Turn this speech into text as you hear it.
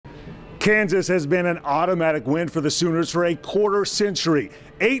Kansas has been an automatic win for the Sooners for a quarter century.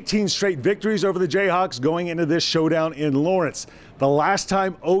 18 straight victories over the Jayhawks going into this showdown in Lawrence. The last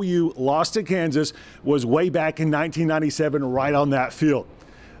time OU lost to Kansas was way back in 1997 right on that field.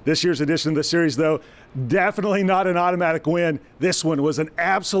 This year's edition of the series, though, definitely not an automatic win. This one was an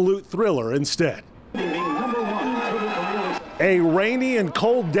absolute thriller instead. A rainy and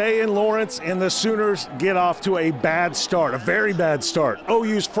cold day in Lawrence, and the Sooners get off to a bad start, a very bad start.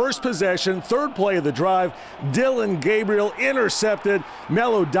 OU's first possession, third play of the drive, Dillon Gabriel intercepted.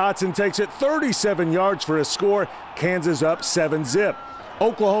 Mello Dotson takes it 37 yards for a score. Kansas up 7-zip.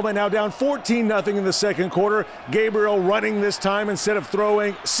 Oklahoma now down 14-0 in the second quarter. Gabriel running this time instead of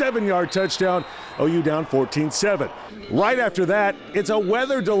throwing, 7-yard touchdown. OU down 14-7. Right after that, it's a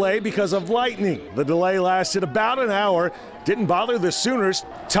weather delay because of lightning. The delay lasted about an hour. Didn't bother the Sooners.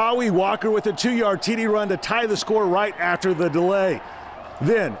 Tawee Walker with a 2-yard TD run to tie the score right after the delay.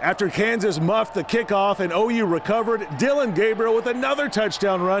 Then, after Kansas muffed the kickoff and OU recovered, Dillon Gabriel with another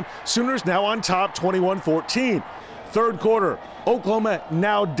touchdown run. Sooners now on top 21-14. Third quarter, Oklahoma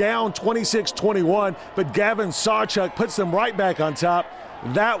now down 26-21, but Gavin Sawchuk puts them right back on top.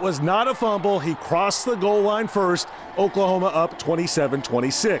 That was not a fumble. He crossed the goal line first. Oklahoma up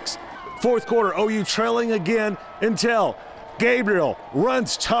 27-26. Fourth quarter, OU trailing again until Gabriel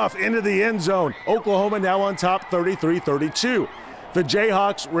runs tough into the end zone. Oklahoma now on top 33-32. The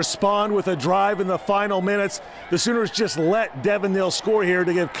Jayhawks respond with a drive in the final minutes. The Sooners just let Devin Neal score here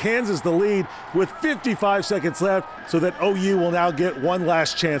to give Kansas the lead with 55 seconds left so that OU will now get one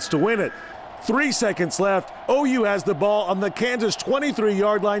last chance to win it. 3 seconds left. OU has the ball on the Kansas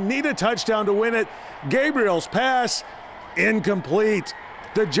 23-yard line. Need a touchdown to win it. Gabriel's pass, incomplete.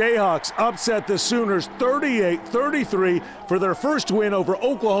 The Jayhawks upset the Sooners 38-33 for their first win over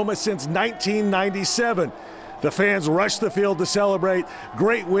Oklahoma since 1997. The fans rushed the field to celebrate.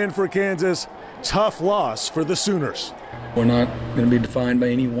 Great win for Kansas. Tough loss for the Sooners. We're not going to be defined by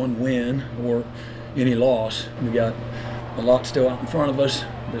any one win or any loss. We got a lot still out in front of us.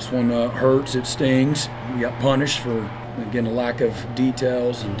 This one hurts, it stings. We got punished for, again, a lack of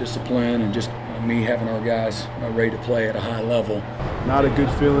details and discipline and just me having our guys ready to play at a high level. Not a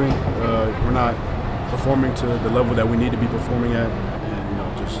good feeling. We're not performing to the level that we need to be performing at.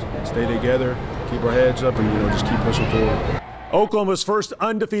 And, just stay together, keep our heads up, and, just keep pushing forward. Oklahoma's first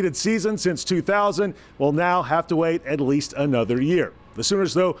undefeated season since 2000 will now have to wait at least another year. The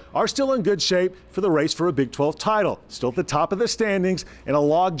Sooners, though, are still in good shape for the race for a Big 12 title, still at the top of the standings in a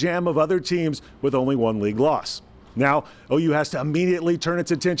logjam of other teams with only one league loss. Now, OU has to immediately turn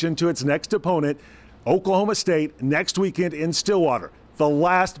its attention to its next opponent, Oklahoma State, next weekend in Stillwater, the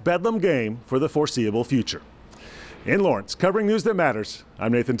last Bedlam game for the foreseeable future. In Lawrence, covering news that matters,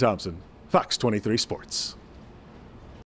 I'm Nathan Thompson, Fox 23 Sports.